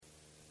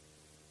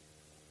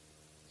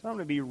So I'm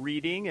going to be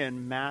reading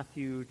in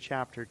Matthew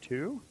chapter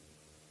 2.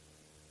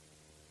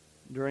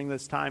 During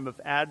this time of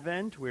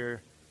Advent,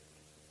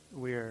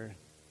 we're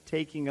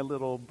taking a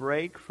little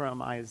break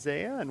from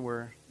Isaiah, and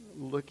we're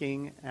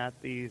looking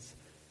at these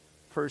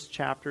first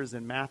chapters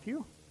in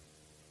Matthew.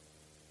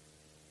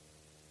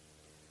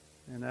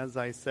 And as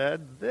I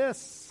said,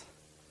 this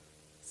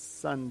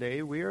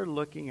Sunday we are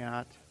looking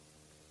at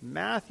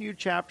Matthew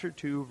chapter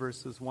 2,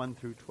 verses 1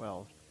 through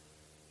 12.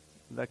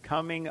 The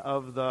coming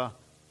of the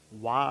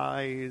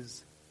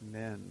wise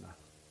men.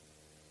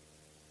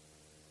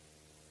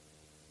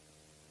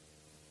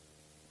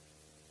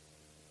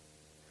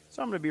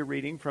 So I'm going to be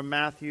reading from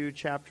Matthew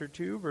chapter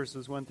 2,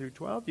 verses 1 through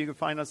 12. You can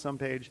find us on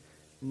page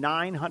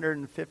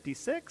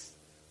 956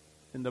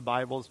 in the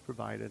Bibles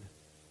provided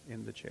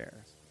in the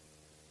chairs.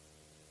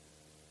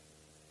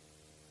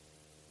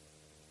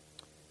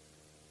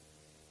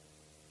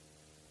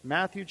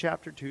 Matthew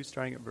chapter 2,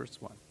 starting at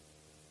verse 1.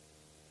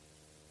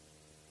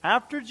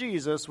 After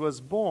Jesus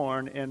was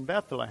born in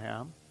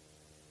Bethlehem,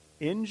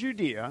 in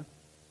Judea,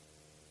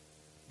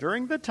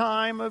 during the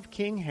time of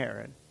King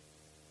Herod,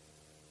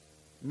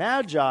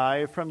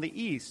 Magi from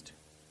the east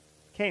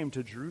came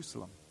to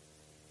Jerusalem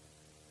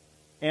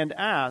and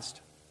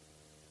asked,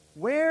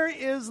 "Where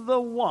is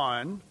the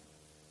one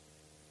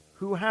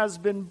who has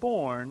been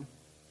born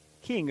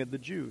King of the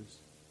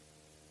Jews?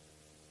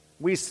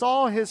 We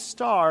saw his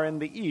star in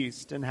the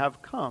east and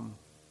have come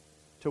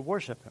to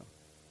worship him."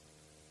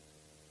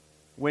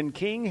 When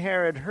King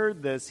Herod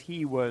heard this,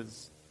 he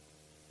was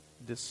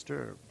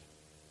disturbed,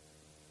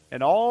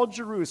 and all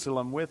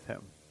Jerusalem with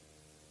him.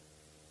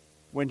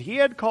 When he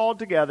had called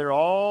together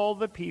all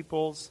the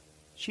people's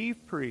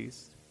chief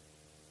priests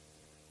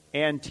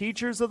and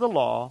teachers of the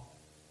law,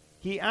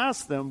 he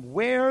asked them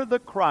where the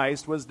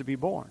Christ was to be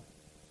born.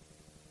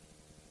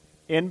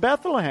 "In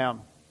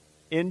Bethlehem,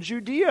 in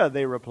Judea,"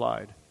 they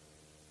replied,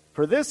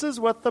 "for this is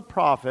what the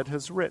prophet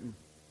has written.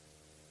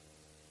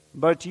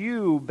 But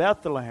you,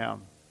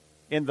 Bethlehem,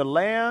 in the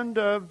land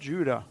of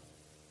Judah,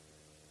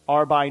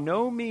 are by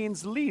no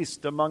means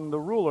least among the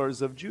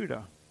rulers of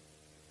Judah.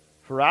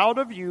 For out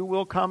of you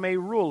will come a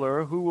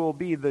ruler who will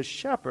be the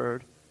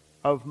shepherd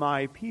of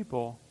my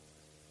people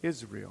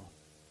Israel."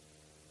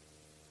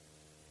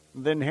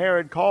 Then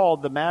Herod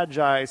called the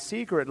Magi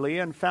secretly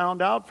and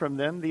found out from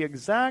them the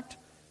exact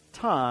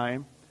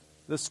time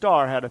the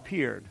star had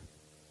appeared.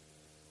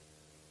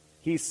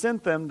 He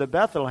sent them to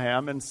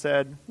Bethlehem and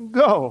said,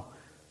 "Go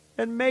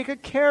and make a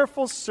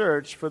careful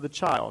search for the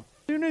child.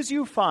 As soon as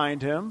you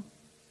find him,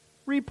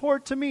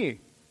 report to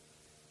me,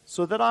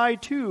 so that I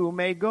too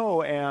may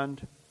go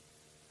and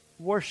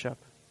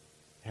worship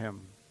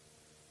him."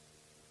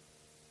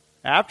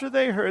 After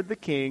they heard the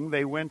king,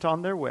 they went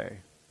on their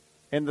way,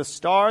 and the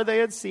star they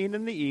had seen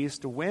in the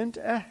east went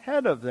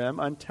ahead of them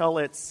until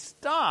it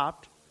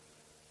stopped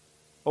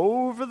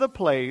over the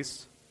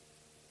place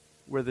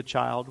where the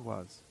child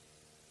was.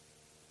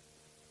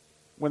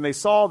 When they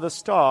saw the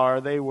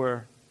star, they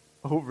were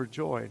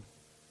overjoyed.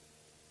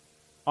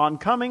 On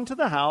coming to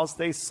the house,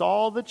 they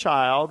saw the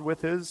child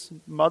with his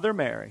mother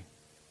Mary,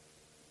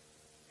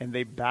 and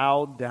they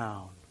bowed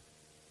down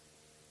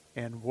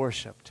and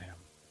worshipped him.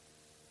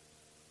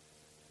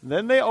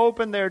 Then they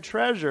opened their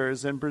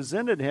treasures and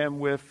presented him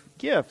with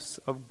gifts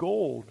of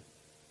gold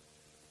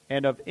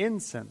and of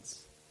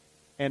incense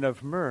and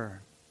of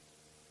myrrh.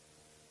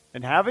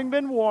 And having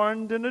been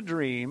warned in a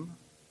dream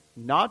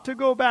not to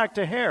go back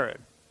to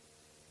Herod,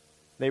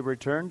 they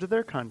returned to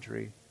their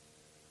country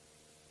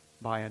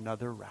by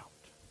another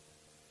route.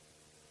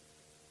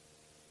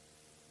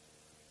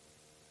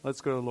 Let's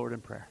go to the Lord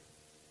in prayer.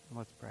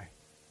 Let's pray.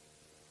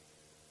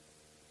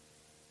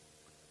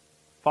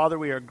 Father,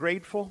 we are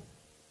grateful.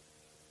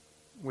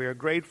 We are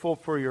grateful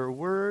for your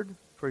word,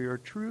 for your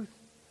truth.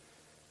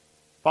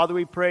 Father,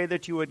 we pray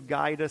that you would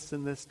guide us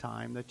in this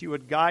time, that you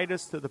would guide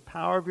us through the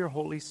power of your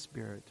Holy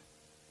Spirit,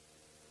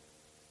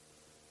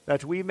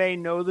 that we may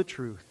know the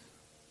truth.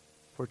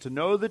 For to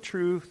know the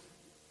truth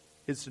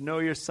is to know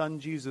your Son,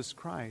 Jesus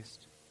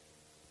Christ.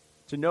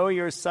 To know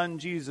your Son,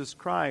 Jesus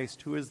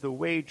Christ, who is the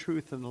way,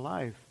 truth, and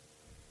life,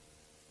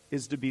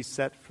 is to be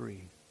set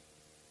free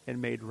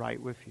and made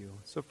right with you.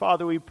 So,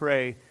 Father, we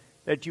pray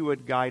that you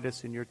would guide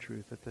us in your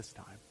truth at this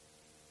time.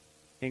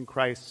 In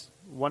Christ's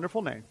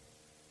wonderful name,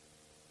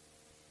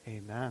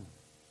 amen.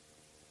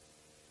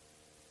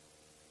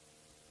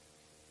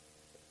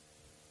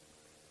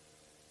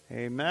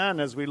 Amen.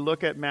 As we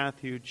look at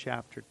Matthew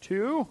chapter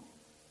 2,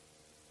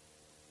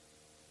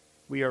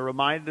 we are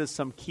reminded of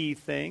some key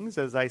things.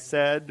 As I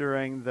said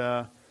during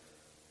the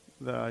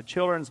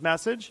children's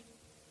message,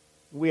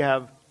 we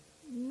have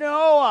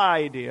no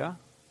idea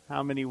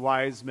how many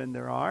wise men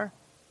there are.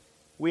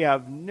 We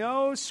have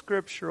no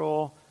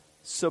scriptural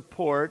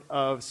support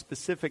of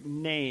specific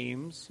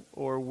names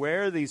or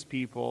where these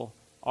people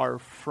are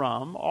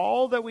from.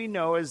 All that we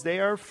know is they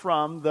are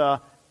from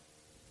the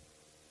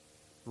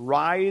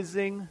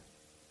rising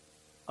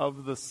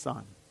of the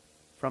sun,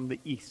 from the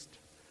east.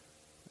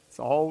 That's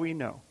all we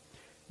know.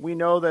 We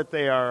know that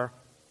they are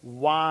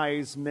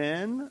wise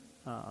men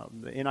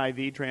The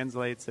NIV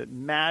translates it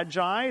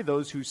magi,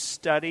 those who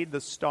studied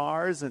the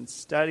stars and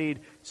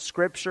studied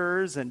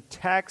scriptures and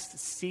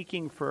texts,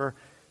 seeking for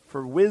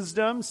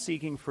wisdom,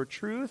 seeking for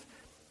truth.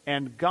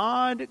 And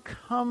God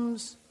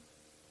comes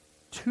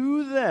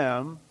to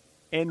them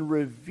and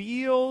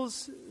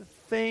reveals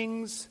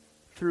things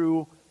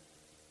through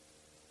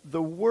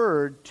the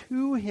Word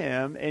to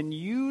him and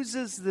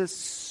uses this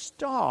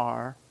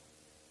star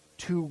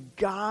to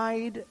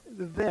guide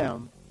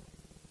them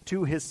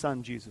to his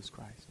Son, Jesus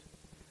Christ.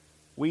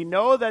 We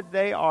know that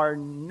they are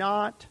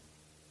not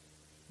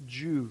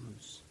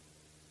Jews.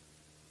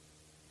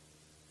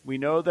 We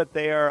know that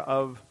they are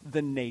of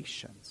the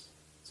nations.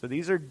 So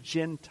these are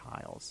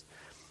Gentiles.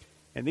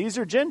 And these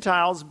are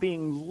Gentiles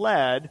being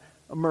led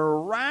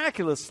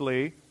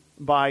miraculously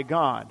by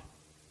God.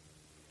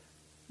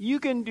 You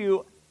can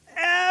do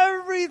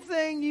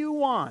everything you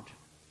want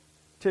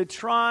to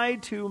try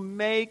to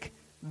make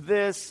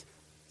this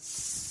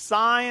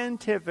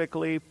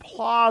scientifically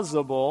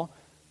plausible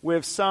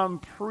with some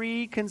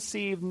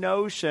preconceived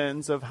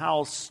notions of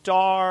how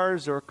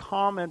stars or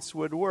comets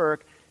would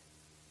work,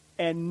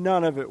 and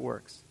none of it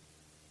works.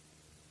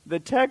 The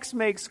text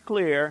makes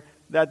clear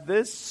that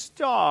this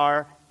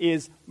star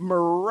is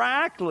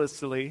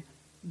miraculously,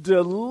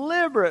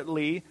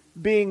 deliberately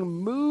being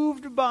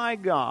moved by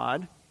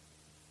God.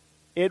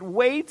 It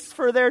waits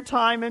for their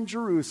time in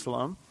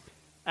Jerusalem.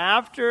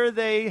 After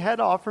they head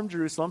off from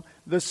Jerusalem,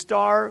 the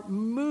star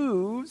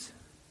moves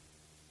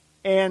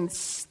and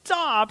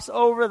stops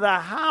over the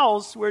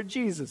house where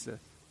Jesus is.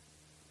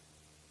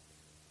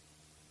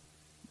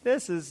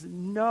 This is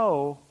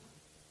no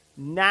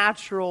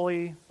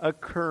naturally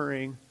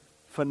occurring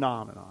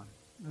phenomenon.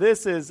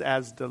 This is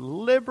as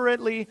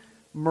deliberately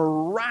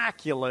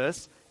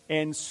miraculous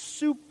and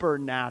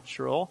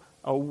supernatural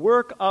a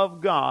work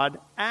of God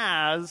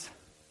as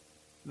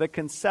the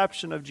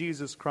conception of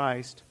Jesus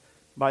Christ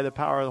by the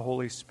power of the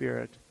Holy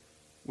Spirit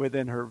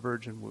within her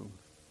virgin womb.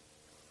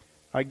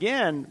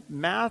 Again,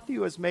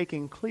 Matthew is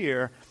making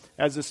clear,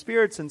 as the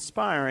Spirit's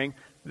inspiring,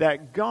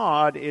 that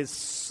God is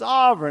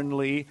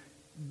sovereignly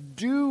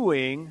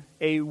doing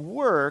a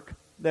work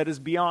that is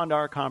beyond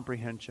our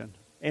comprehension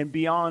and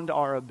beyond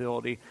our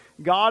ability.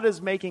 God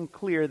is making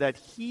clear that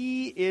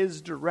He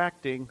is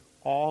directing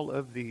all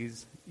of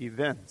these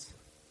events.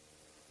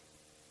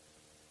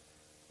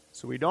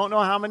 So we don't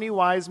know how many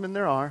wise men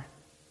there are.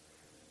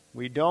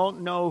 We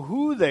don't know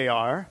who they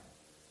are.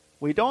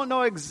 We don't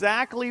know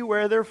exactly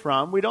where they're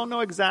from. We don't know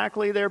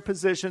exactly their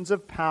positions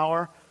of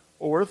power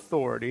or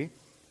authority.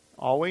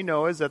 All we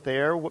know is that they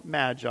are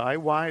magi,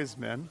 wise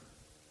men.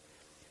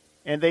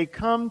 And they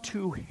come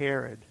to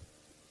Herod.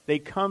 They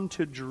come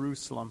to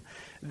Jerusalem.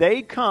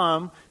 They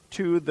come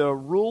to the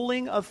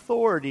ruling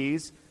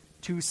authorities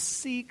to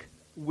seek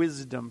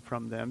wisdom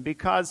from them,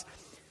 because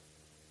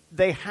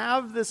they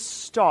have this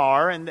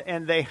star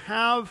and they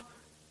have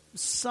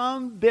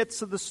some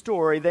bits of the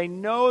story. They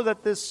know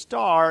that this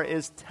star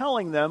is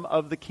telling them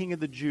of the King of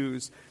the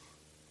Jews,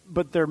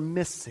 but they're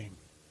missing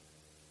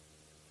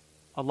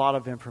a lot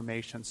of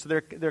information. So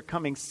they're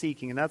coming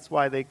seeking, and that's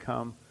why they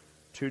come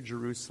to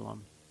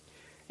Jerusalem.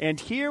 And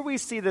here we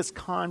see this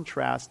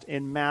contrast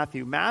in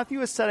Matthew.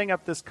 Matthew is setting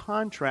up this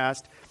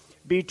contrast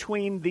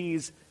between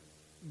these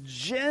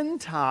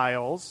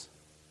Gentiles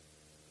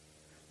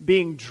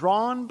being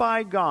drawn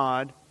by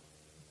God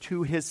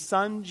to his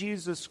Son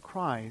Jesus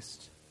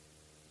Christ,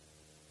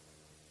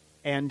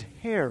 and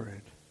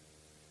Herod,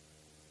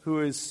 who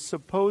is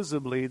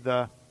supposedly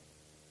the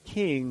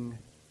king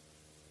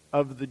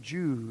of the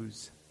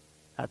Jews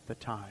at the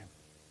time.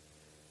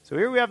 So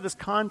here we have this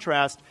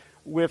contrast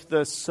with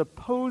the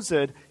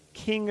supposed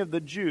king of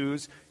the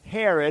Jews,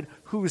 Herod,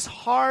 whose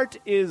heart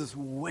is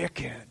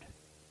wicked.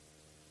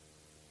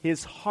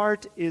 His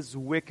heart is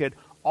wicked.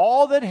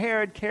 All that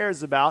Herod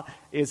cares about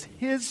is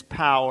his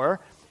power,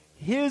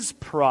 his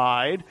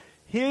pride,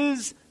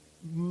 his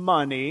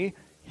money,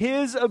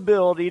 his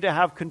ability to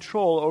have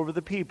control over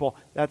the people.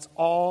 That's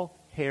all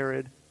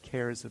Herod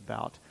cares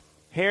about.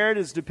 Herod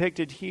is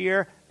depicted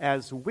here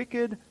as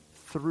wicked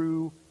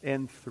through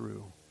and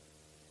through.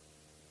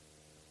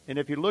 And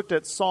if you looked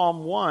at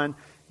Psalm 1,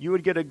 you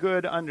would get a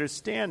good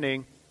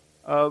understanding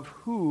of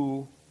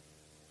who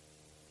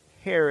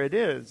Herod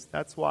is.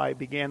 That's why I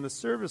began the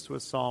service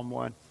with Psalm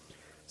 1.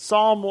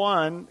 Psalm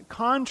 1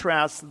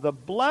 contrasts the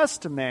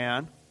blessed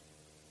man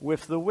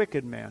with the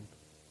wicked man.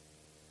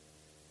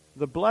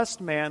 The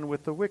blessed man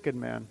with the wicked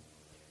man.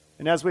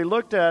 And as we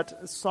looked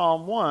at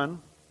Psalm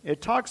 1,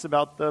 it talks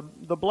about the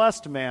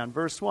blessed man.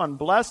 Verse 1,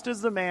 blessed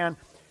is the man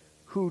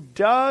who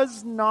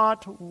does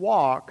not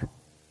walk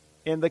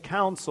in the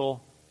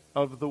counsel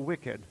of the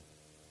wicked.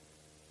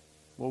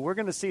 Well, we're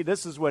going to see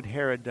this is what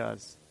Herod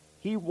does.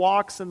 He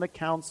walks in the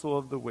counsel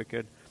of the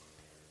wicked.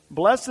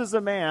 Blessed is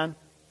the man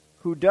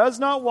who does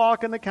not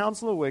walk in the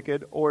counsel of the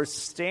wicked, or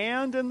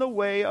stand in the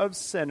way of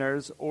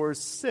sinners, or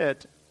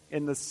sit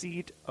in the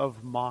seat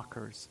of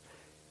mockers.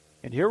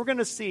 And here we're going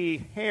to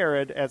see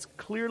Herod as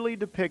clearly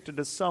depicted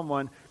as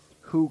someone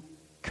who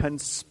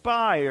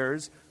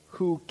conspires,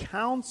 who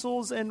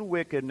counsels in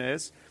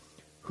wickedness,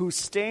 who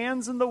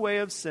stands in the way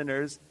of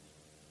sinners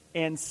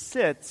and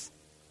sits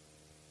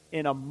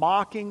in a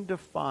mocking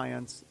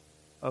defiance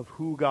of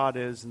who God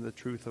is and the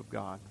truth of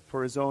God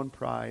for his own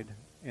pride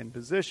and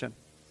position.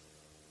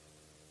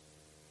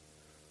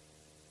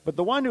 But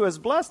the one who is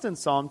blessed in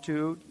Psalm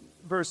 2,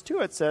 verse 2,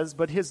 it says,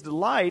 "But his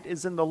delight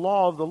is in the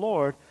law of the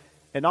Lord,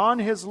 and on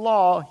his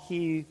law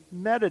he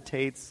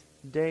meditates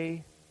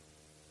day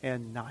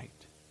and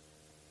night."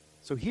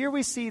 So here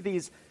we see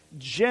these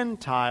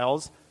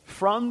Gentiles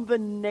from the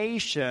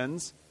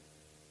nations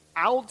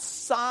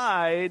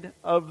outside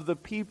of the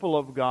people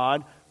of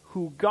God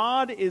who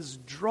God is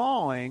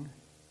drawing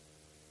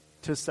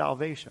to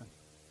salvation,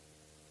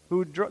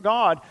 who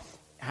God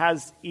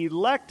has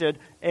elected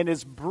and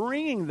is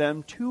bringing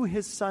them to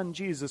his Son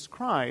Jesus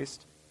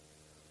Christ,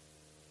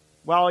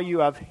 while you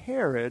have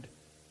Herod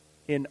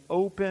in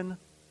open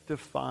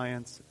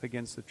defiance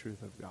against the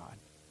truth of God.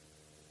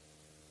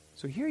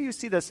 So here you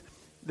see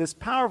this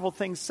powerful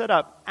thing set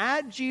up.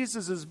 At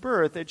Jesus'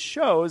 birth, it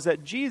shows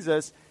that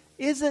Jesus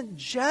isn't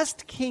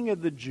just King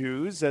of the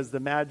Jews, as the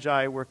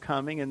Magi were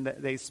coming and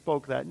they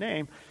spoke that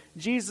name.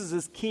 Jesus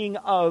is King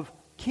of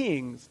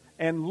kings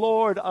and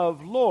Lord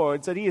of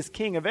lords, that he is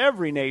King of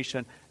every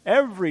nation,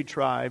 every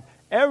tribe,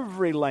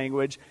 every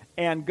language,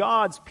 and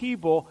God's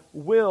people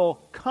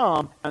will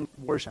come and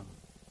worship him.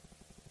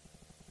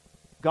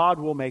 God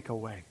will make a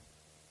way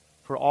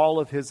for all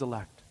of his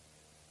elect,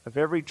 of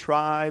every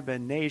tribe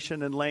and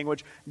nation and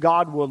language.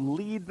 God will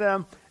lead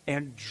them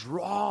and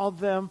draw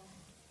them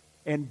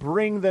and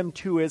bring them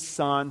to his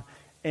Son,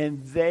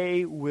 and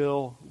they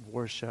will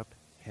worship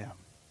him.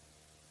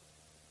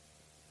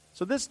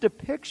 So this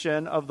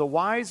depiction of the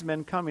wise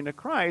men coming to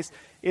Christ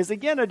is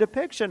again a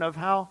depiction of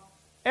how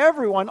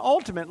everyone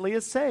ultimately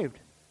is saved.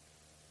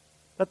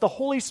 That the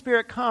Holy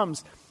Spirit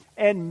comes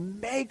and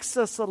makes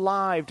us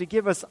alive, to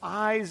give us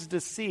eyes to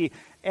see.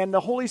 And the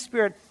Holy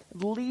Spirit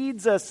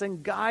leads us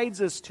and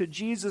guides us to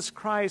Jesus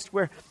Christ,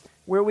 where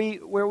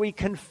we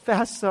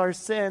confess our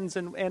sins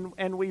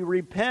and we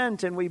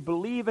repent and we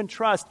believe and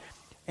trust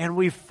and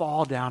we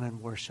fall down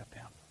and worship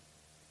him.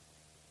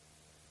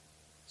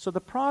 So the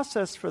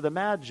process for the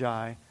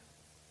Magi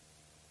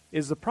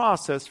is the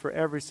process for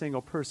every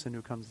single person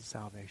who comes to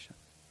salvation.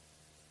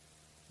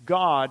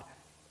 God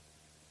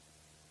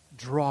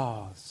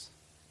draws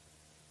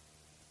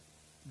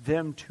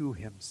them to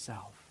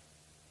himself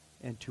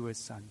and to his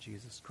Son,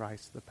 Jesus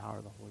Christ, the power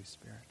of the Holy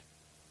Spirit.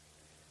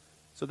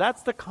 So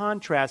that's the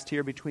contrast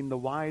here between the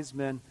wise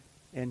men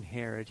and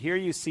Herod. Here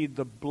you see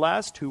the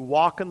blessed who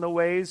walk in the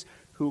ways,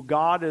 who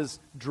God is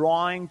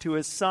drawing to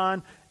his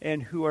Son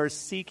and who are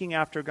seeking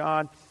after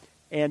God,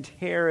 and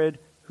Herod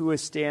who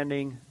is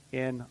standing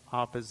in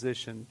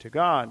opposition to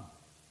God.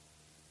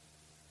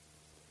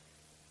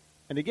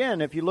 And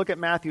again, if you look at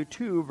Matthew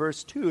 2,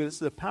 verse 2, this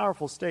is a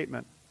powerful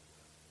statement.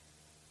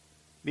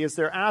 Because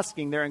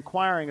they're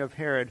inquiring of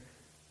Herod.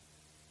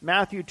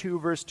 Matthew 2,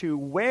 verse 2,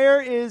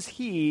 "Where is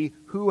he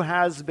who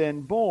has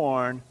been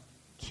born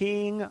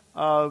King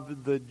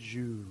of the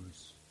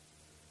Jews?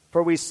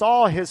 For we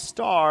saw his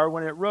star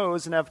when it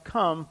rose and have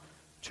come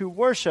to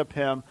worship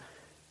him."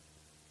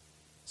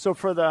 So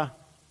for the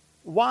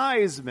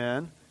wise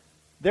men,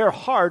 their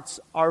hearts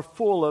are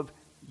full of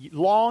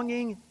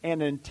longing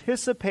and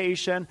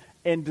anticipation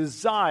and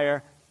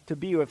desire to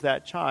be with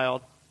that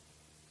child.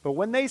 But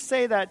when they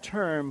say that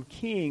term,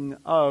 King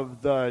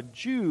of the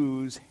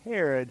Jews,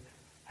 Herod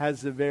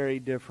has a very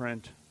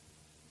different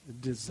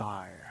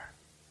desire.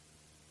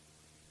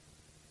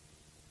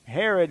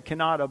 Herod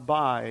cannot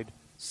abide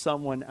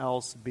someone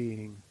else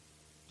being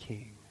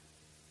king.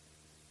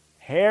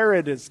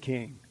 Herod is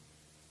king.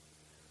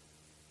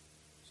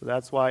 So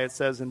that's why it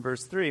says in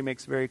verse 3,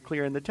 makes very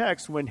clear in the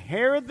text, when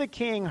Herod the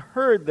king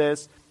heard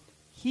this,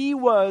 he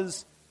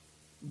was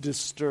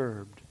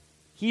disturbed.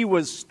 He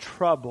was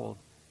troubled.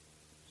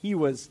 He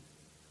was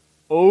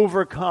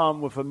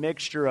overcome with a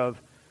mixture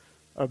of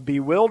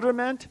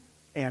bewilderment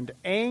and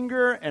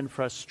anger and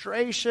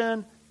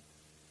frustration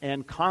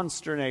and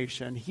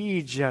consternation.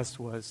 He just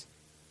was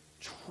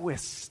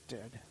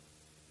twisted.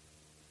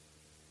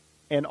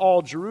 And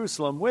all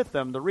Jerusalem with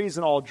them. The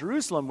reason all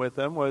Jerusalem with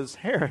them was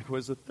Herod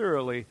was a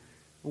thoroughly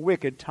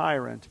wicked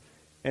tyrant.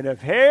 And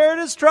if Herod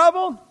is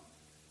troubled,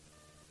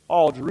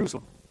 all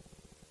Jerusalem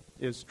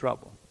is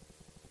trouble.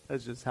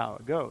 That's just how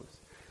it goes.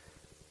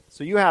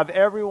 So you have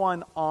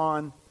everyone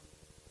on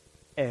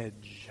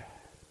edge,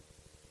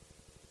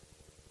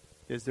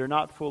 because they're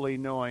not fully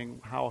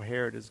knowing how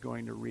Herod is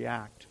going to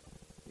react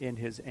in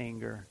his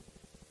anger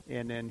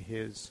and in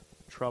his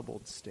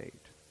troubled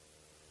state.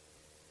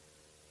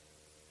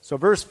 So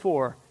verse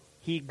 4,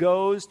 he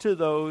goes to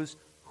those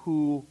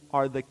who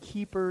are the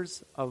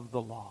keepers of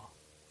the law.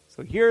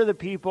 So here are the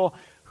people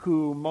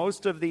who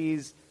most of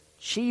these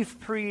chief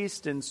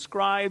priests and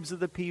scribes of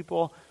the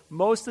people,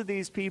 most of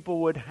these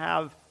people would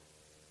have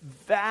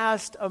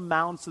vast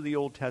amounts of the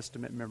Old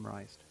Testament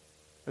memorized,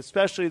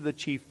 especially the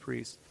chief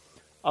priests.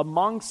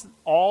 Amongst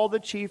all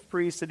the chief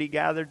priests that he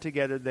gathered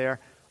together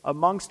there,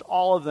 amongst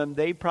all of them,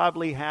 they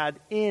probably had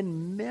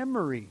in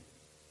memory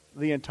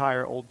the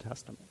entire Old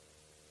Testament.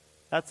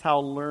 That's how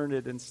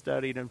learned and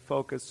studied and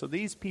focused. So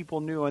these people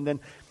knew, and then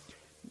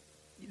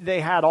they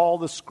had all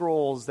the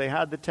scrolls, they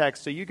had the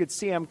text, so you could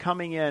see them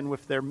coming in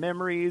with their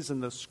memories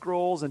and the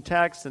scrolls and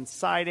texts and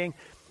citing.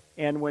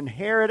 And when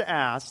Herod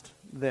asked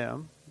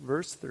them,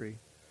 verse 3,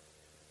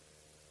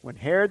 when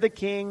Herod the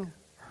king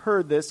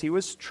heard this, he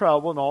was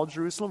troubled, and all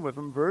Jerusalem with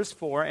him. Verse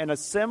 4, and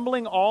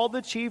assembling all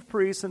the chief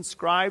priests and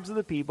scribes of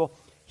the people,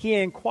 he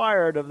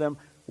inquired of them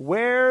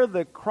where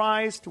the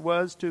Christ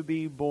was to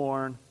be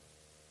born.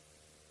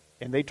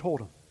 And they told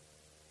him.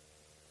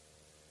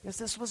 Yes,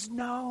 this was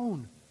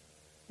known.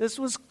 This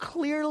was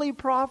clearly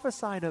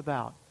prophesied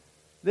about.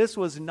 This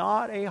was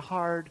not a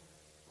hard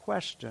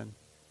question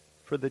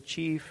for the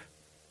chief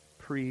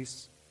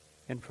priests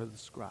and for the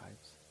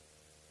scribes.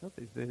 No,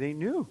 they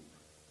knew.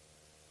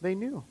 They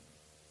knew.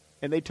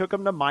 And they took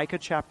him to Micah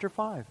chapter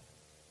 5.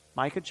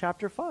 Micah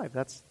chapter 5.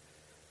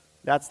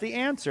 That's the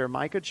answer.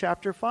 Micah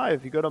chapter 5.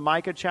 If you go to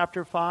Micah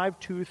chapter 5,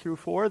 2 through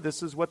 4,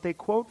 this is what they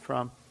quote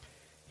from.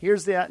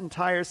 Here's that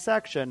entire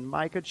section.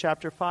 Micah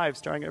chapter 5,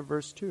 starting at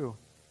verse 2.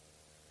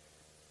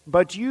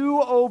 But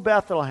you, O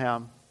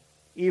Bethlehem,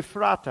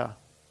 Ephratah,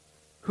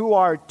 who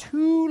are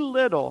too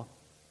little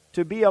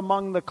to be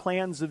among the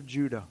clans of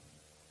Judah,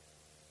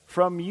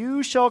 from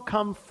you shall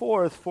come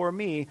forth for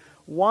me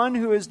one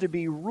who is to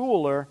be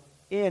ruler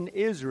in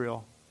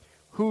Israel,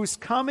 whose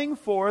coming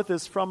forth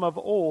is from of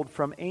old,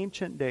 from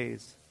ancient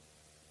days.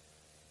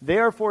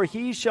 Therefore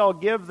he shall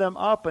give them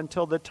up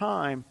until the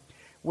time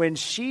when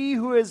she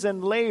who is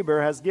in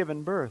labor has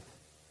given birth.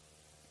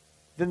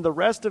 Then the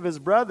rest of his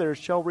brothers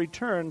shall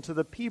return to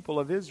the people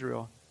of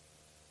Israel.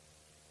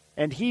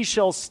 And he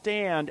shall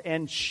stand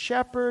and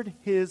shepherd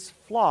his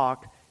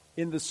flock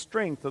in the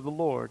strength of the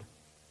Lord,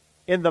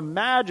 in the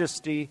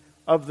majesty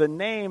of the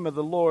name of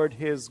the Lord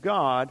his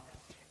God,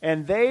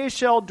 and they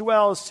shall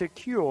dwell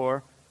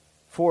secure,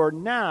 for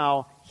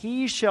now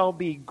he shall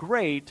be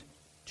great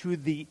to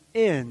the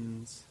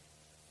ends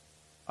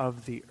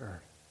of the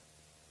earth.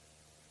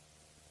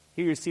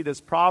 Here you see this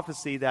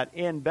prophecy that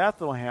in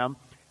Bethlehem,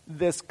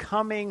 this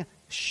coming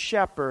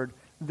shepherd,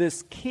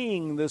 this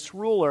king, this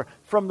ruler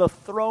from the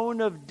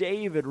throne of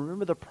David,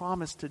 remember the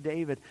promise to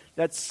David,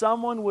 that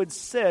someone would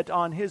sit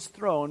on his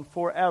throne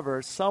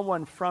forever,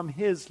 someone from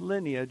his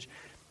lineage.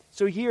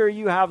 So here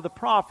you have the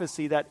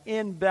prophecy that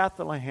in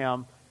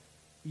Bethlehem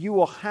you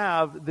will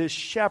have this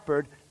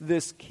shepherd,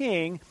 this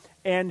king,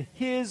 and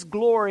his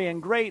glory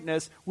and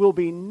greatness will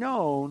be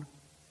known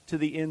to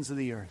the ends of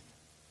the earth.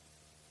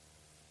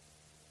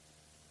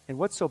 And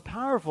what's so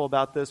powerful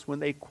about this, when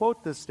they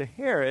quote this to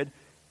Herod,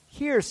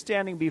 here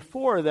standing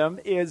before them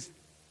is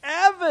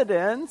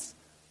evidence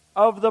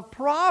of the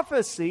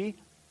prophecy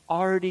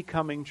already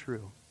coming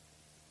true.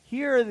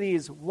 Here are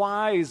these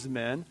wise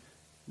men,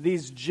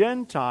 these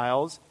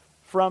Gentiles,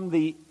 from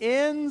the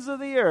ends of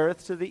the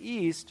earth to the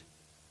east,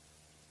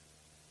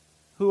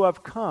 who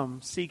have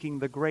come seeking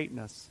the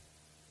greatness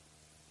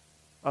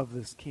of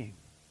this king.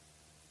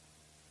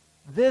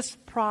 This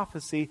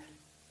prophecy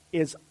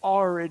is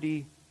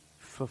already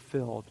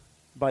fulfilled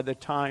by the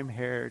time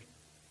Herod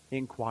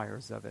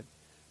inquires of it.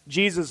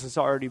 Jesus has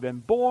already been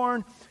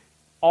born.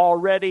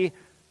 Already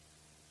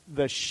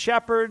the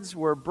shepherds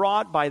were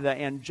brought by the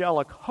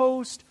angelic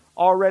host.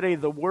 Already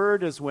the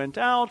word has went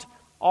out.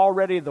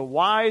 Already the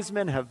wise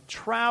men have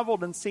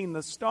traveled and seen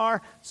the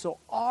star. So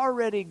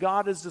already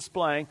God is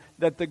displaying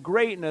that the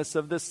greatness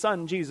of this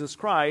Son, Jesus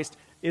Christ,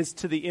 is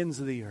to the ends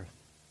of the earth.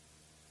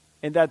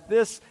 And that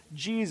this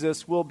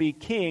Jesus will be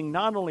king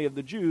not only of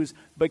the Jews,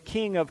 but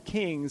king of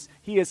kings.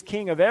 He is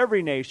king of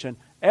every nation,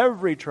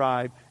 every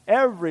tribe,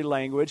 every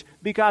language,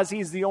 because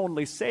he's the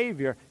only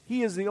Savior.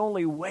 He is the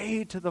only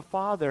way to the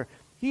Father.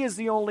 He is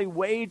the only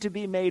way to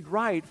be made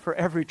right for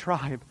every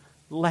tribe,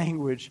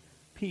 language,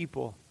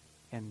 people,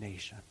 and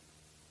nation.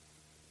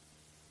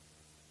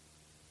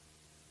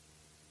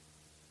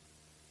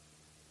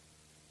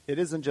 It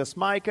isn't just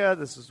Micah.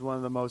 This is one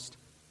of the most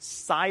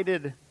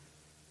cited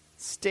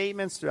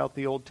statements throughout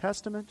the Old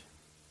Testament.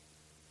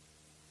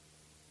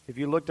 If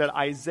you looked at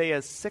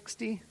Isaiah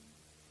 60,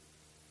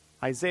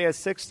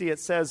 it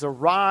says,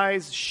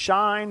 "Arise,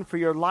 shine, for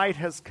your light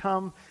has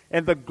come,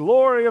 and the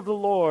glory of the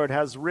Lord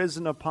has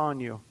risen upon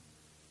you."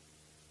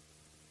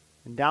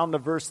 And down to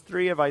verse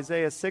 3 of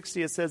Isaiah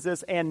 60, it says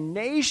this, "And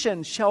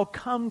nations shall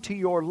come to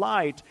your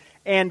light,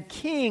 and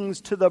kings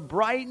to the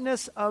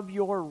brightness of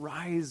your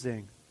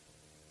rising."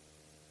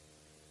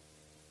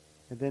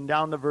 And then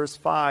down to verse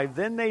 5,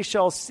 "Then they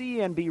shall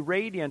see and be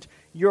radiant.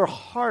 Your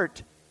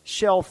heart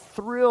shall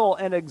thrill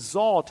and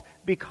exult,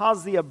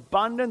 because the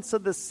abundance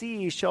of the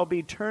sea shall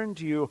be turned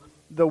to you.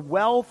 The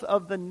wealth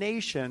of the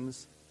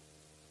nations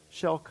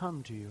shall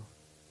come to you."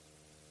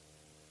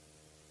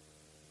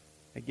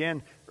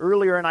 Again,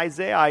 earlier in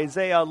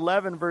Isaiah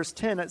 11, verse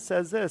 10, it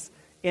says this,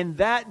 "In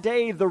that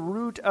day the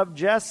root of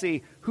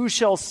Jesse, who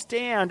shall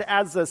stand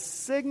as a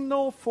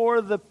signal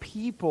for the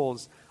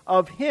peoples,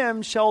 of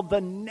him shall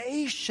the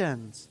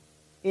nations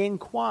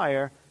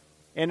inquire,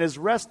 and his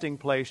resting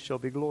place shall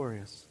be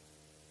glorious."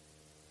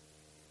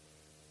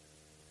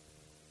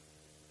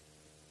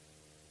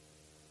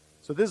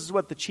 So So this is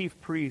what the chief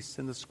priests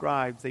and the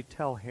scribes, they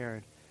tell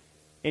Herod.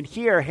 And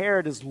here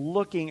Herod is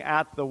looking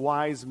at the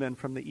wise men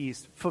from the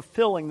east,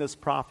 fulfilling this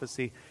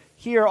prophecy.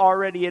 Here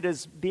already it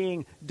is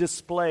being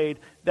displayed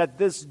that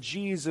this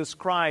Jesus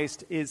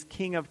Christ is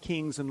King of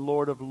kings and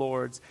Lord of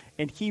lords.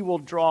 And he will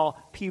draw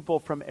people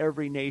from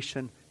every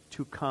nation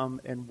to come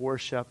and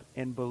worship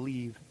and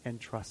believe and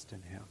trust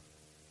in him.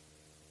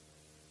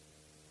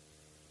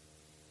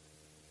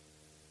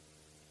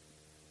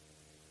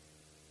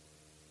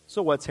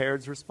 So what's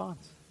Herod's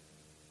response?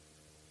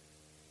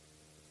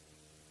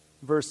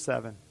 Verse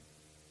 7.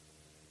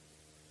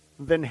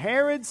 Then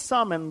Herod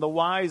summoned the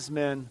wise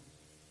men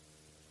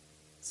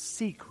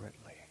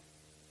secretly.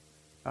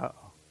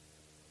 Uh-oh.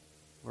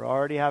 We're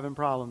already having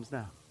problems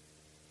now.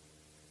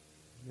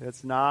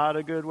 It's not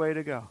a good way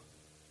to go.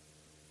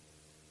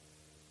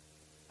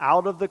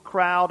 Out of the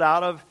crowd,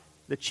 out of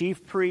the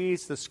chief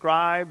priests, the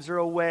scribes are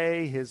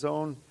away, his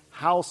own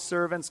house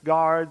servants,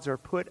 guards are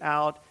put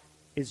out.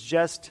 It's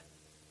just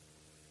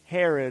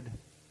Herod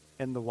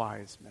and the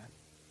wise men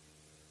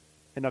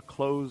in a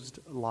closed,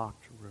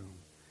 locked room.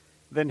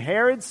 Then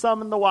Herod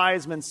summoned the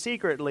wise men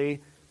secretly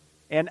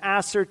and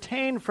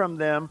ascertained from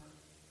them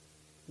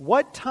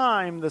what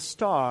time the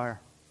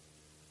star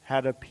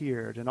had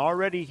appeared. And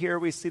already here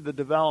we see the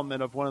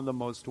development of one of the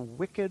most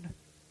wicked,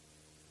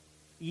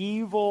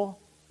 evil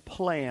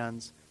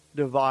plans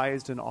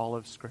devised in all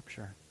of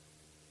Scripture.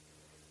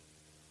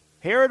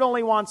 Herod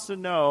only wants to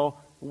know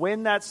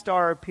when that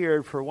star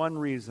appeared for one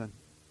reason.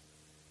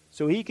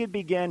 So he could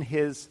begin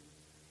his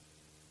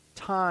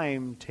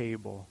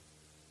timetable,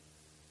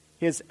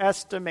 his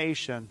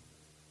estimation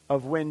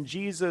of when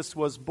Jesus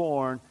was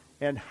born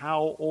and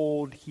how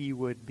old he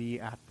would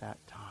be at that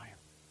time.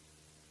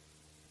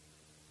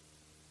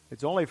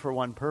 It's only for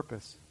one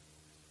purpose.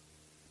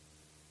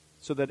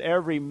 So that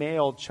every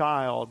male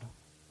child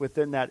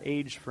within that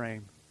age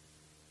frame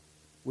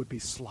would be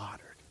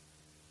slaughtered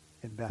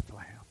in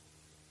Bethlehem.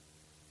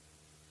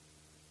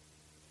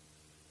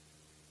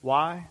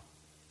 Why?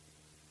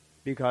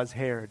 Because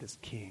Herod is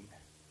king,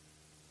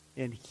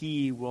 and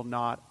he will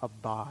not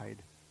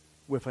abide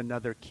with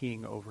another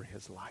king over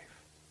his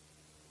life.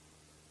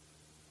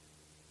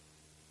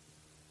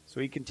 So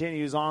he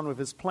continues on with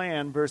his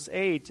plan, verse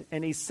 8,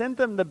 and he sent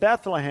them to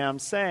Bethlehem,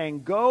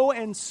 saying, go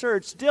and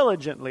search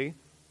diligently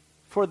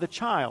for the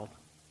child.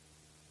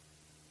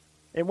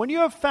 And when you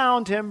have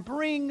found him,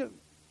 bring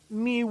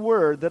me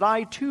word that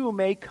I too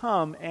may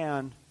come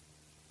and...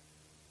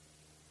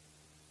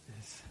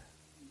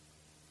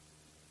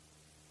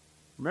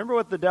 Remember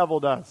what the devil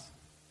does.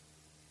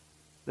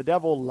 The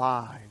devil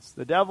lies.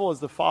 The devil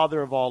is the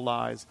father of all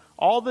lies.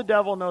 All the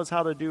devil knows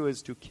how to do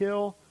is to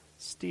kill,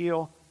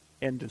 steal,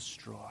 and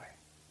destroy.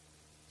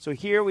 So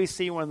here we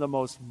see one of the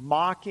most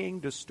mocking,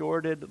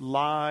 distorted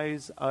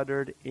lies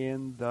uttered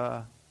in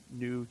the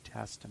New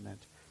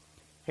Testament.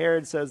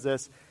 Herod says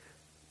this,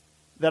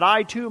 that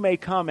I too may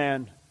come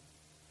and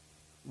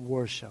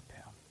worship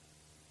him.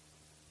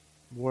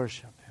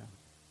 Worship him.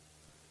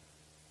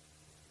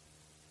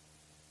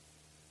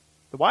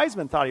 The wise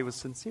men thought he was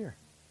sincere.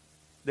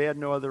 They had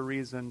no other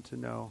reason to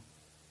know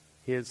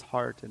his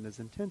heart and his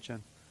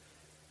intention.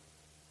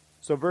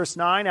 So verse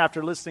 9,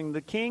 after listening to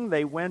the king,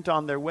 they went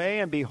on their way,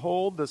 and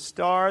behold, the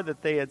star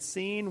that they had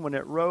seen when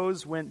it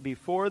rose went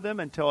before them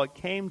until it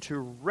came to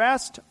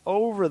rest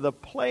over the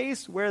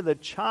place where the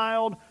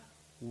child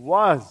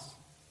was.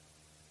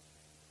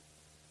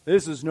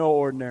 This is no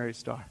ordinary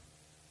star.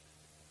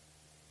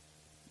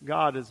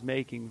 God is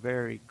making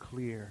very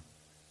clear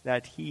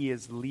that he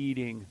is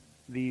leading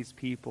these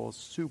people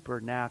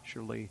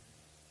supernaturally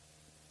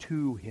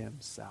to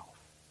himself.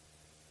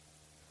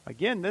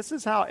 Again, this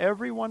is how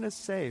everyone is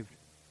saved.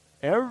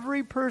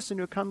 Every person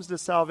who comes to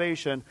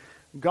salvation,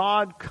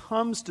 God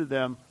comes to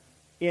them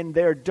in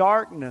their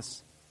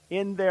darkness,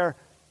 in their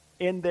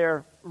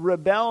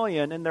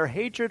rebellion, in their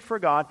hatred for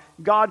God.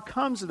 God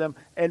comes to them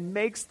and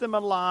makes them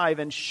alive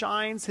and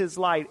shines his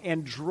light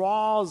and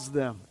draws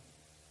them.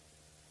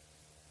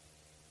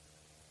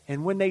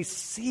 And when they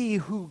see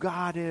who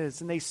God is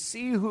and they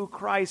see who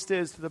Christ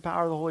is through the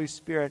power of the Holy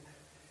Spirit,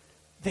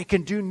 they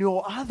can do no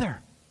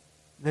other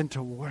than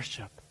to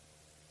worship,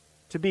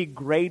 to be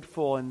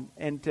grateful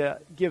and to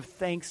give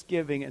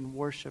thanksgiving and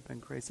worship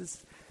and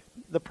grace.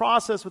 The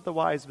process with the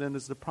wise men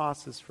is the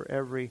process for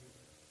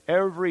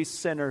every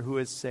sinner who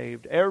is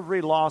saved,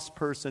 every lost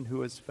person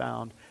who is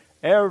found,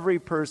 every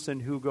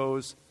person who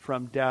goes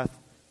from death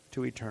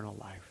to eternal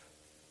life.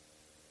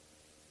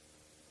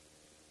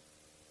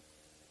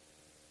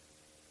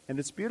 And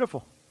it's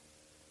beautiful.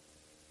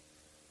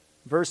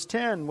 Verse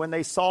 10, when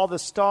they saw the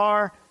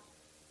star,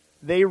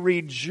 they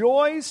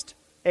rejoiced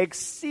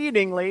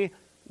exceedingly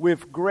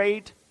with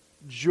great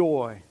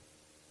joy.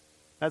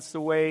 That's the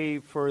way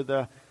for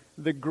the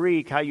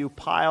Greek, how you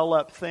pile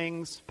up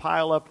things,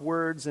 pile up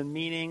words and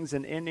meanings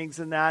and endings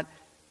in that.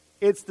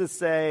 It's to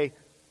say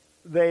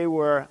they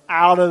were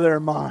out of their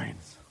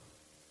minds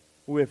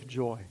with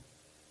joy.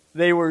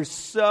 They were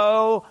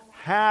so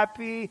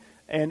happy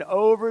and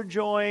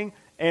overjoying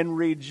and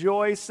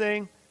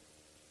rejoicing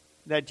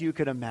that you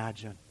could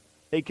imagine.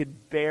 They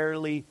could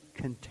barely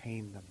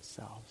contain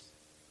themselves.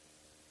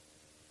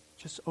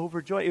 Just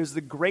overjoyed. It was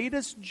the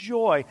greatest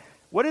joy.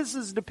 What this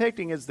is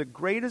depicting is the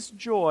greatest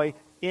joy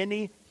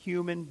any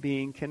human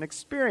being can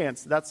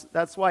experience.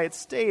 That's why it's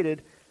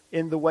stated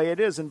in the way it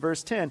is in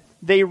verse 10.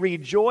 They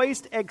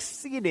rejoiced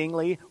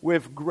exceedingly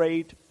with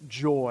great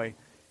joy.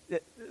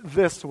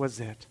 This was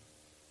it.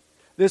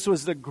 This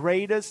was the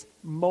greatest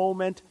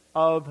moment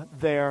of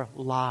their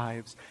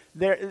lives.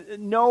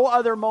 No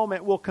other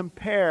moment will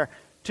compare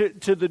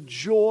to the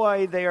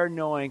joy they are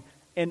knowing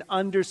and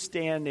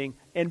understanding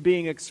and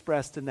being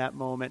expressed in that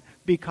moment,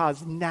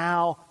 because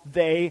now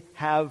they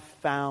have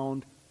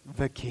found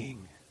the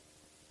King.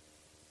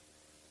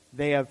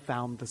 They have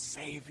found the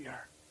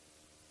Savior.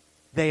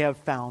 They have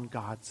found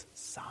God's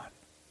Son.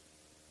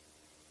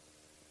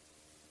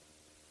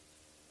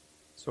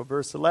 So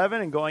verse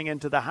 11, and going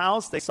into the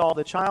house, they saw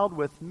the child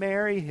with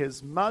Mary,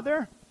 his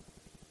mother.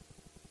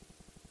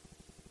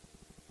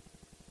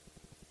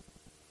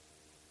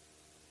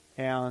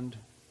 And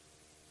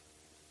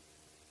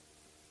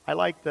I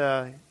like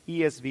the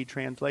ESV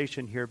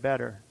translation here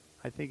better.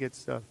 I think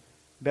it's a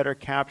better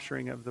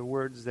capturing of the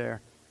words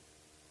there.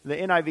 The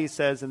NIV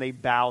says, and they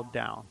bowed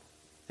down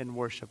and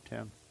worshiped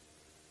him.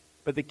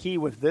 But the key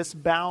with this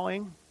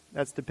bowing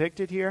that's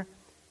depicted here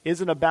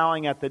isn't a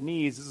bowing at the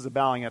knees, this is a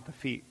bowing at the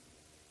feet.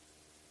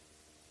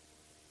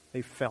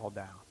 They fell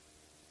down.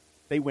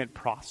 They went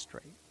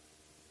prostrate,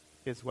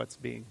 is what's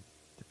being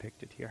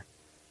depicted here.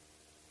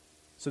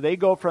 So they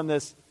go from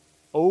this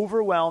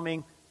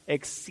overwhelming,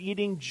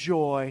 exceeding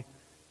joy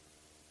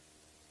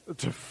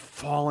to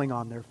falling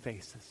on their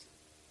faces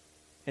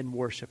and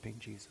worshiping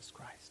Jesus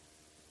Christ.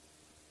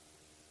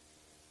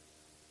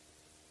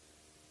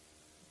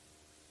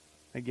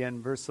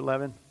 Again, verse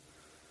 11.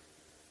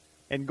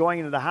 And going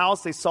into the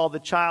house, they saw the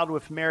child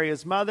with Mary,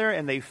 his mother,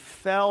 and they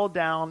fell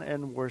down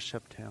and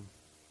worshiped him.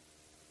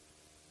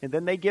 And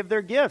then they give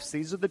their gifts.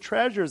 These are the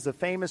treasures, the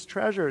famous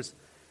treasures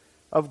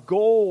of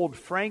gold,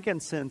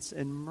 frankincense,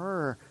 and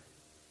myrrh.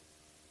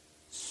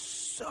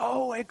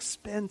 So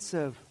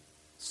expensive,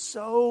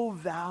 so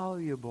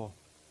valuable.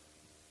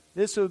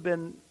 This would have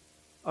been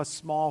a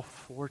small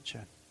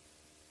fortune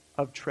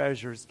of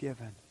treasures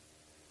given.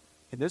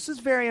 And this is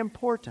very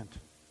important.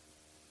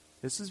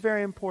 This is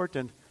very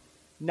important.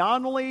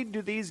 Not only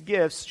do these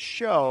gifts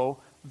show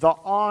the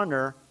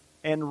honor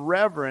and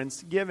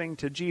reverence given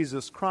to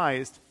Jesus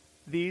Christ,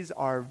 these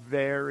are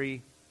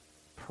very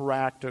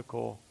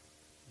practical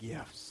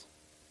gifts.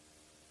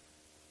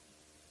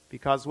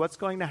 Because what's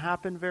going to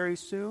happen very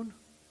soon?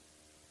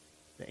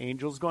 The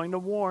angel's going to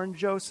warn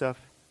Joseph,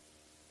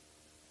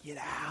 get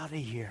out of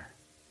here.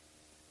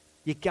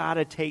 You got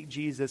to take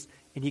Jesus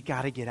and you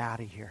got to get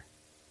out of here.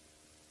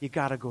 You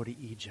got to go to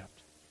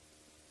Egypt.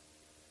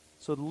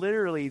 So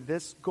literally,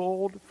 this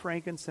gold,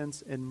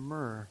 frankincense, and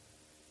myrrh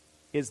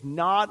is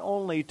not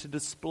only to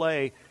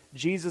display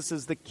Jesus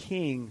as the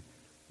King,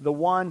 the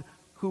one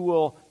who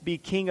will be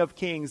King of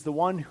Kings, the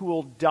one who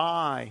will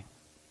die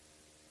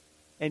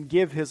and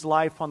give his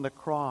life on the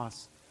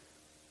cross.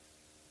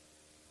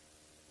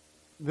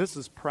 This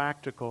is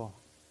practical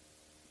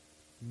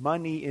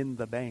money in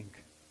the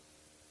bank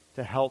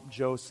to help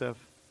Joseph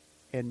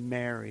and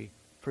Mary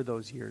for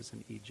those years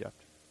in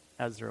Egypt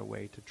as they're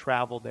away to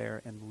travel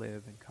there and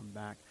live and come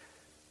back.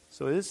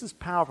 So this is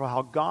powerful,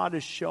 how God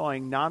is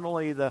showing not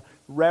only the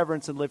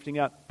reverence and lifting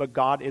up, but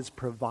God is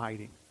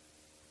providing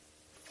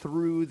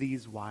through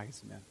these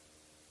wise men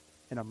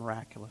in a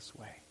miraculous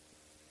way.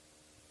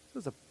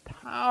 This is a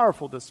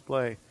powerful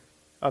display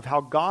of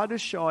how God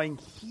is showing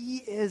He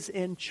is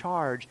in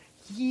charge.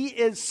 He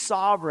is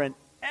sovereign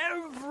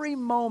every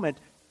moment,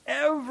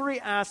 every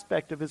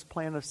aspect of His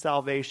plan of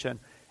salvation.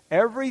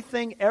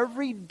 Everything,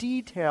 every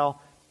detail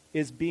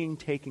is being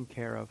taken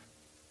care of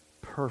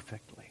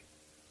perfectly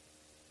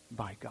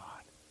by God.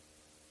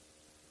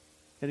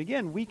 And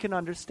again, we can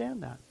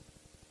understand that.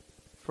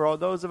 For all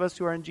those of us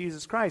who are in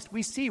Jesus Christ,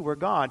 we see where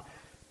God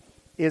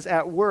is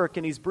at work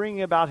and He's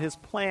bringing about His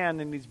plan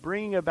and He's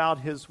bringing about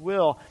His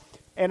will.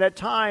 And at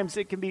times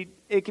it can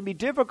be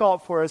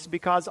difficult for us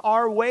because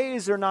our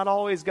ways are not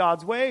always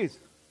God's ways.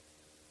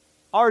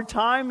 Our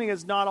timing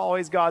is not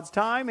always God's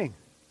timing.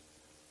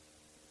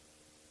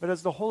 But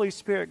as the Holy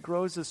Spirit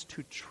grows us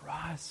to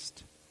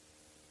trust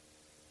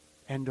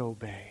and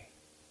obey.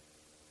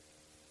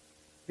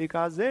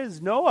 Because there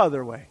is no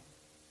other way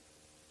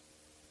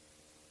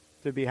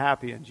to be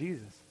happy in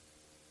Jesus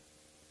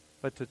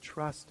but to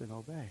trust and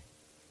obey.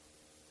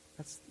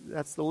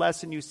 That's the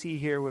lesson you see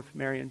here with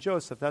Mary and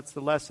Joseph. That's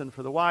the lesson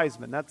for the wise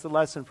men. That's the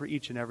lesson for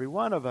each and every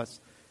one of us.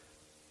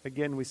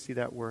 Again, we see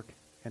that work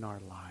in our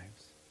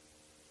lives.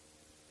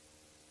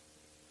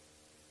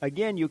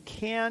 Again, you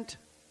can't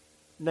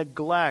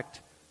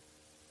neglect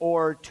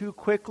or too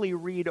quickly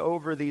read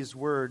over these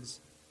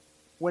words.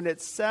 When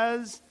it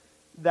says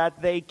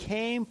that they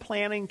came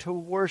planning to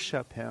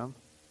worship Him,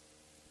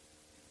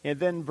 and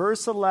then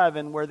verse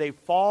 11 where they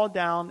fall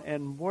down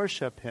and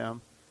worship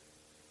Him,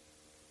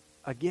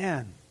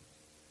 again,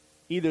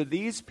 either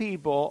these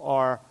people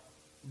are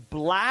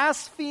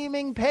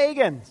blaspheming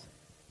pagans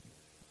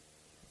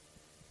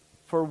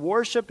for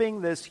worshiping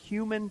this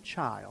human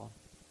child,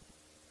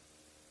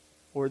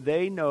 or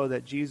they know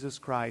that Jesus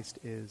Christ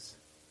is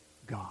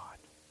God.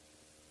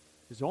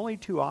 There's only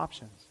two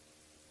options.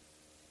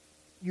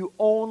 You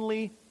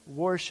only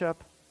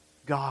worship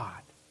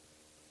God.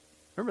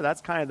 Remember,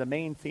 that's kind of the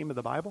main theme of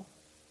the Bible.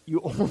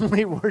 You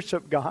only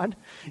worship God.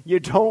 You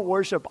don't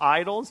worship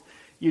idols.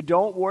 You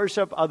don't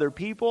worship other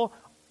people.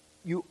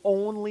 You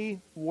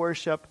only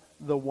worship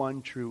the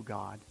one true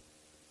God.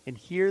 And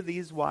here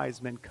these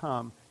wise men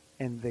come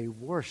and they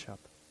worship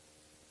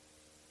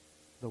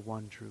the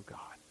one true God.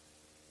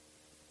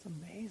 It's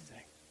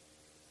amazing.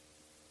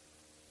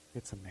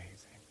 It's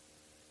amazing.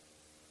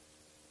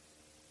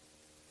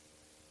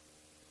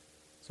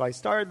 So I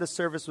started the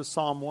service with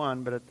Psalm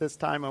 1, but at this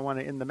time I want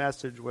to end the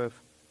message with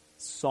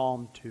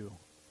Psalm 2.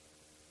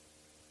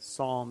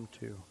 Psalm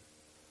 2.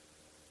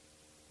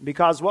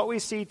 Because what we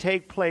see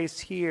take place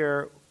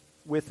here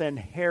within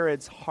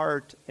Herod's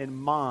heart and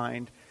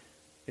mind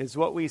is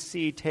what we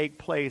see take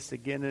place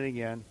again and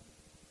again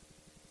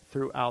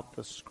throughout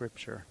the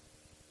Scripture.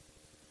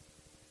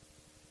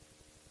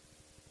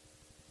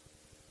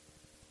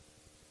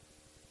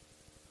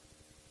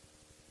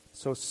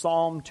 So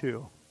Psalm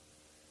 2.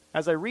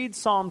 As I read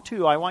Psalm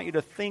 2, I want you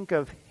to think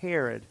of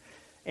Herod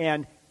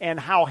and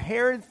how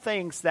Herod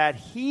thinks that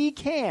he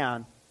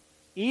can,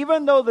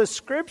 even though the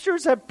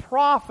Scriptures have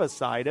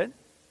prophesied it,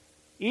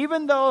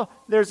 even though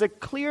there's a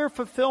clear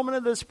fulfillment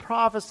of this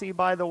prophecy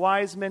by the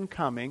wise men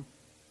coming,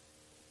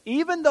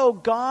 even though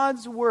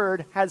God's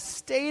Word has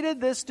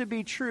stated this to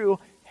be true,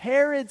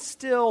 Herod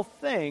still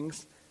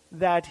thinks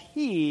that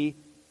he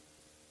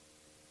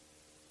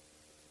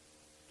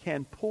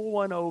can pull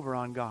one over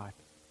on God,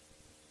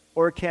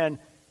 or can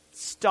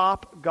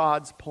stop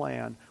God's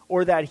plan,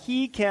 or that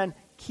he can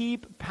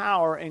keep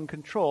power and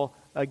control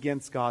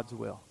against God's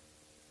will.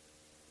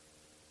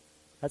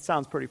 That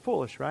sounds pretty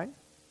foolish, right?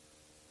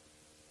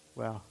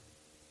 Well,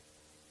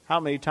 how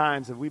many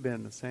times have we been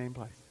in the same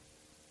place?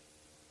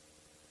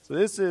 So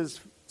this is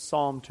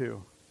Psalm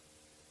 2.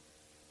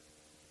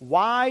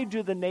 Why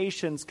do the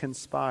nations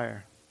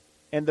conspire,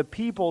 and the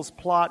peoples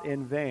plot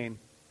in vain?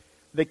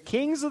 The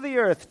kings of the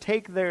earth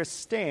take their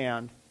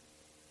stand,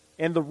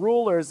 and the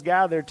rulers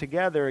gather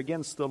together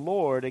against the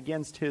Lord,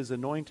 against his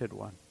anointed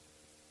one.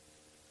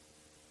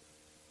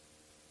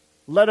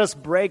 Let us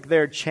break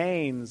their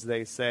chains,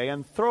 they say,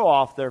 and throw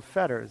off their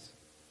fetters.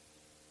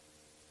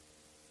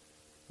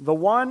 The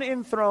one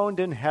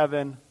enthroned in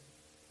heaven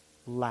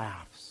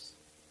laughs.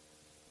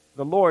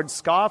 The Lord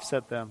scoffs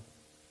at them.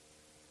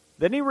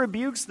 Then he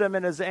rebukes them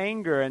in his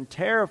anger and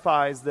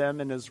terrifies them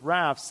in his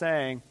wrath,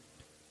 saying,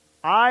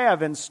 I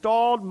have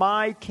installed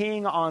my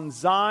king on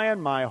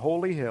Zion, my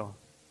holy hill.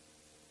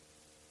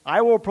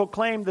 I will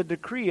proclaim the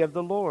decree of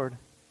the Lord.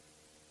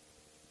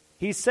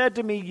 He said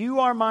to me, You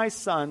are my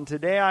son.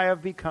 Today I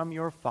have become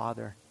your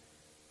father.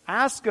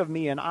 Ask of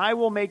me, and I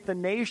will make the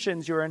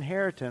nations your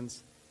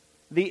inheritance,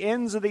 the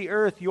ends of the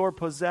earth your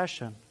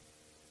possession.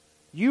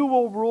 You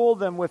will rule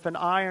them with an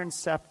iron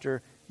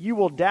scepter. You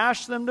will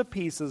dash them to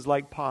pieces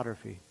like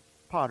pottery.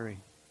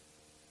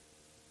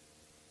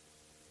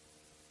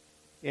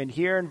 And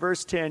here in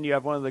verse 10, you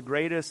have one of the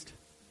greatest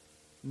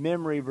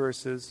memory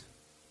verses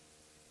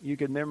you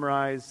could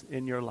memorize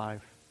in your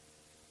life.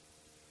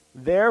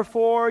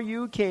 Therefore,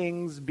 you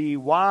kings, be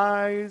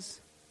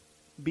wise,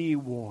 be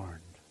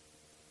warned.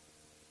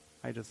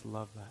 I just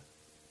love that.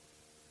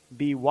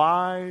 Be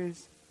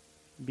wise,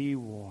 be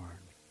warned.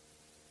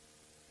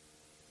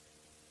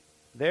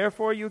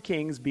 Therefore, you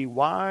kings, be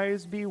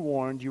wise, be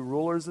warned, you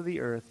rulers of the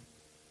earth.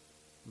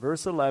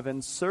 Verse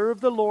 11,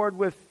 serve the Lord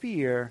with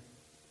fear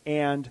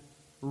and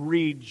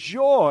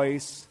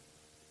rejoice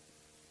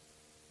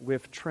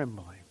with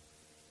trembling.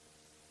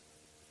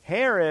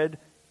 Herod,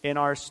 in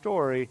our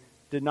story,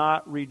 did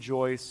not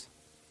rejoice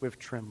with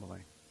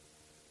trembling.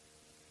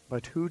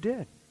 But who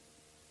did?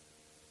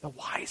 The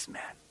wise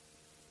men.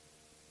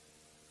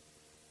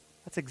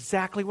 That's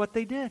exactly what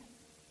they did.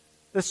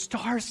 The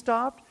star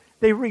stopped.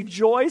 They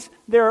rejoiced.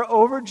 They were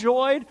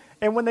overjoyed.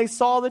 And when they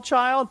saw the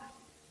child,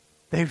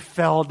 they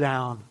fell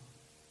down,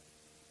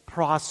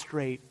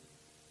 prostrate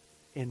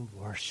in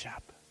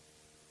worship,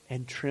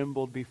 and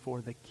trembled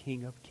before the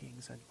King of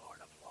Kings and Lord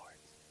of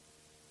Lords.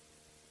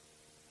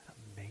 Isn't that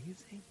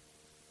amazing?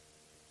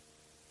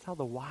 That's how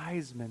the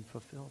wise men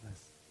fulfill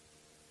this.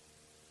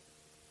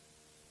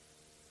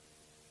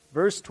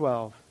 Verse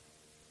 12.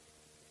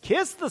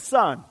 Kiss the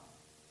Son,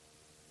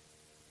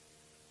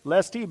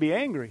 lest he be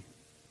angry,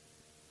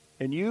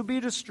 and you be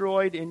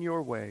destroyed in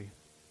your way.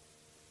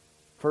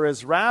 For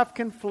his wrath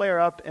can flare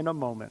up in a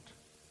moment.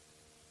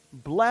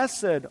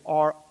 Blessed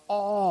are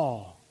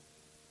all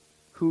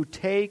who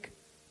take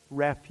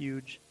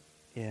refuge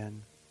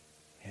in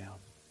him.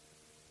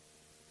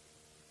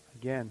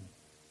 Again,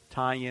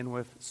 tying in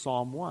with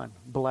Psalm 1.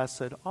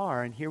 Blessed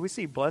are. And here we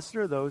see, blessed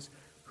are those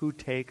who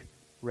take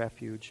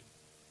refuge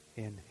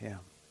in him.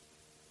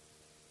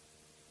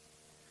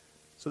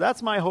 So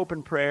that's my hope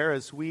and prayer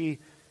as we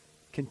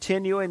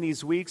continue in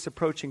these weeks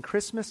approaching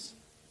Christmas,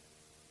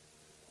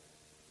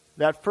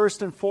 that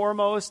first and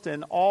foremost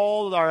in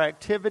all our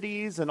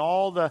activities and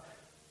all the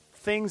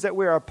things that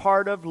we're a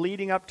part of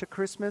leading up to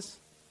Christmas,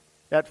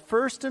 that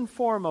first and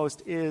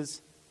foremost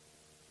is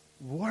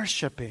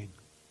worshiping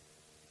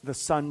the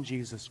Son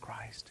Jesus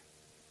Christ.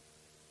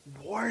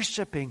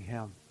 Worshiping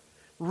Him.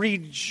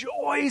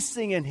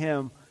 Rejoicing in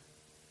Him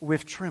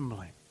with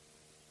trembling.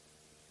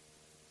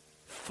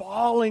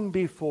 Falling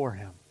before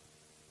Him.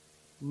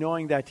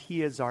 Knowing that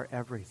He is our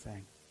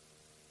everything.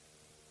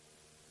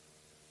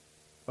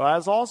 Well,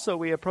 as also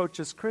we approach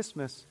this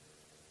Christmas,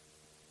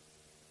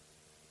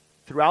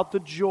 throughout the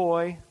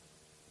joy,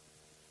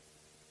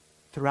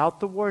 throughout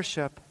the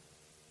worship,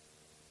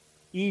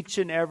 each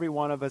and every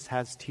one of us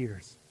has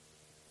tears.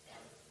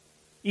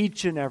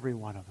 Each and every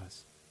one of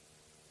us.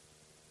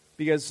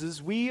 Because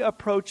as we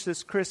approach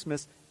this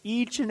Christmas,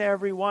 each and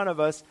every one of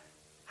us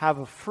have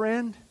a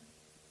friend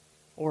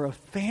or a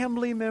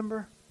family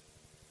member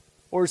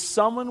or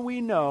someone we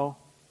know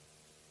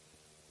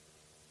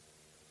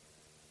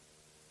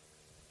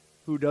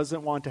who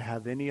doesn't want to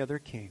have any other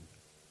king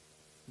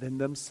than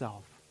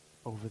themselves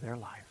over their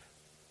life.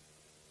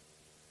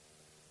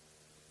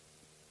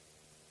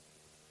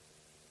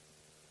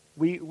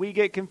 We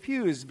get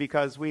confused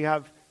because we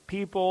have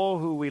people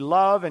who we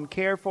love and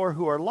care for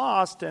who are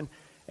lost, and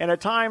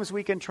at times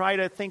we can try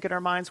to think in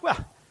our minds,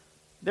 well,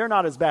 they're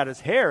not as bad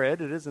as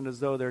Herod. It isn't as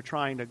though they're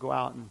trying to go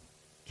out and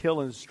kill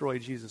and destroy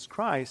Jesus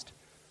Christ.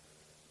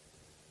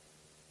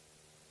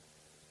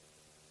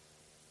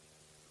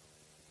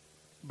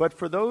 But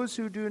for those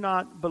who do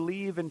not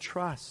believe and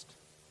trust,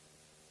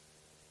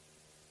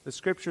 the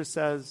Scripture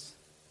says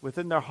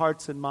within their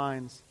hearts and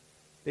minds,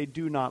 they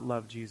do not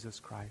love Jesus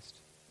Christ.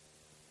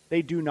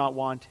 They do not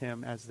want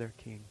Him as their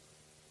king.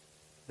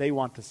 They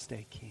want to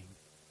stay king.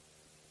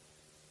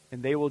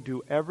 And they will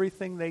do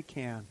everything they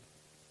can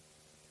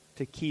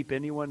to keep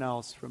anyone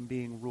else from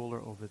being ruler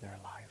over their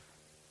life.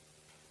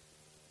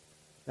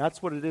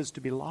 That's what it is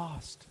to be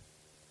lost.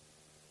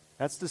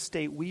 That's the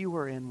state we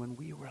were in when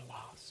we were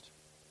lost.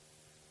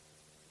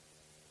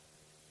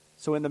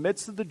 So in the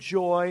midst of the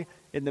joy,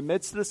 in the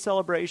midst of the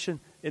celebration,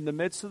 in the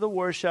midst of the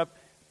worship,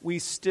 we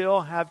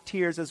still have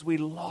tears as we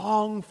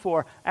long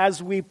for,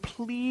 as we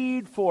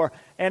plead for,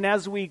 and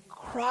as we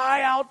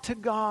cry out to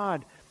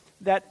God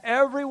that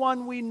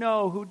everyone we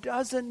know who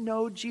doesn't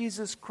know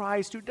Jesus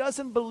Christ, who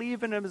doesn't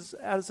believe in Him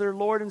as their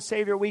Lord and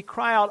Savior, we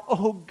cry out,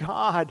 oh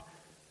God,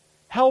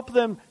 help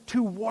them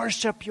to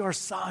worship your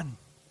Son.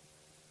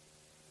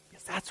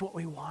 Because that's what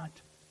we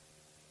want.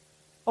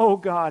 Oh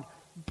God,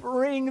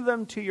 bring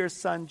them to your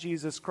Son,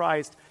 Jesus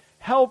Christ.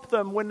 Help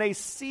them when they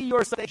see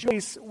your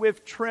face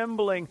with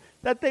trembling,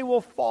 that they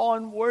will fall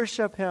and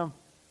worship Him,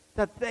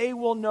 that they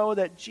will know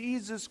that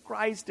Jesus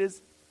Christ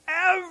is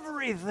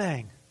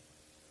everything.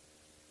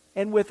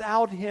 And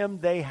without Him,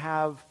 they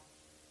have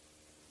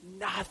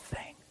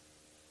nothing.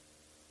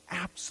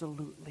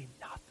 Absolutely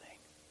nothing.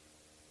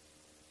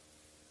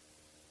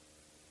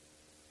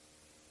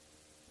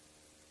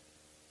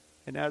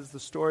 And as the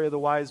story of the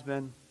wise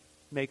men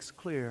makes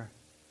clear,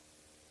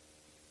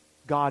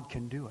 God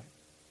can do it.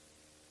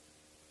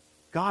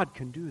 God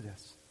can do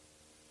this.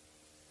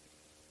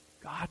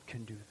 God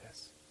can do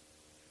this.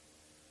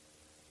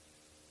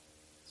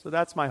 So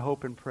that's my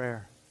hope and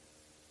prayer.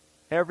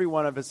 Every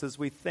one of us, as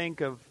we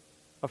think of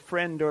a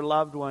friend or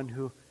loved one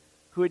who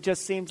it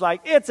just seems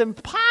like it's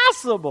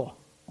impossible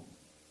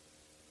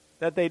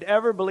that they'd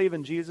ever believe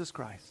in Jesus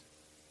Christ,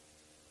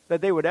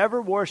 that they would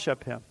ever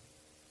worship Him.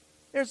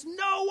 There's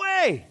no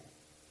way.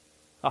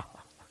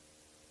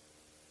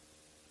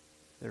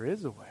 There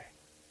is a way.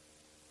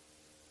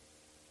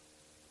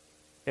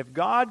 If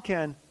God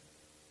can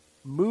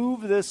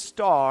move this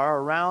star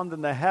around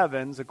in the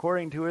heavens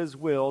according to His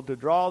will to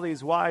draw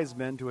these wise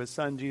men to His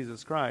Son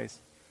Jesus Christ,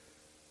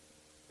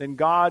 then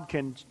God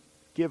can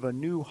give a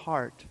new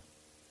heart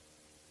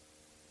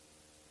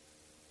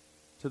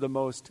to the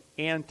most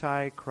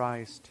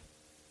anti-Christ,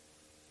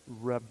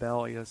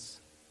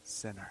 rebellious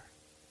sinner.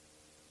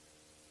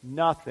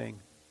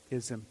 Nothing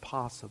is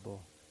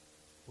impossible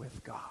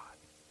with God.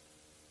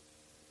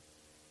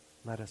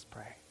 Let us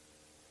pray.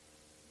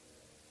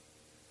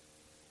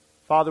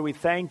 Father, we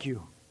thank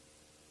You.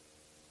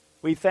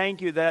 We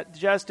thank You that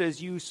just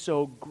as You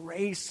so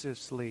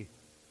graciously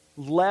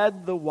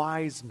led the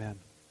wise men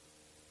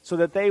so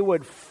that they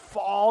would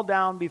fall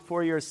down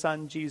before Your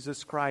Son,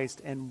 Jesus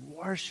Christ, and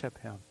worship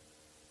Him.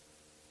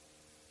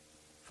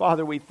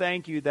 Father, we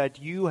thank You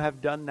that You have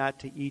done that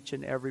to each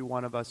and every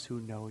one of us who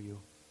know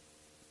You.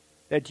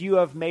 That You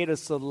have made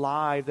us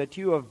alive, that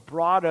You have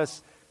brought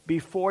us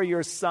before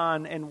Your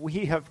Son, and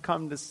we have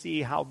come to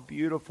see how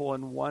beautiful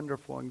and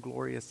wonderful and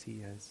glorious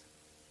He is.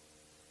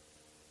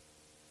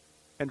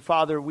 And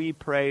Father, we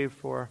pray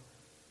for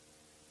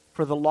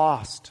the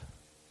lost,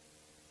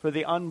 for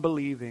the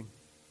unbelieving.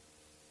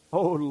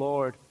 Oh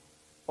Lord,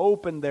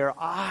 open their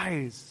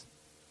eyes.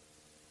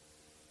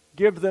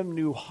 Give them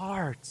new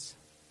hearts.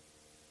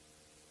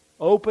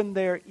 Open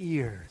their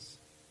ears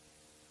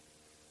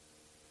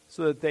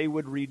so that they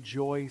would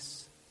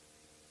rejoice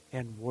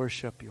and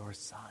worship Your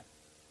Son.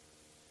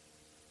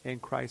 In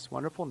Christ's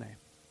wonderful name,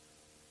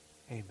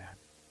 Amen.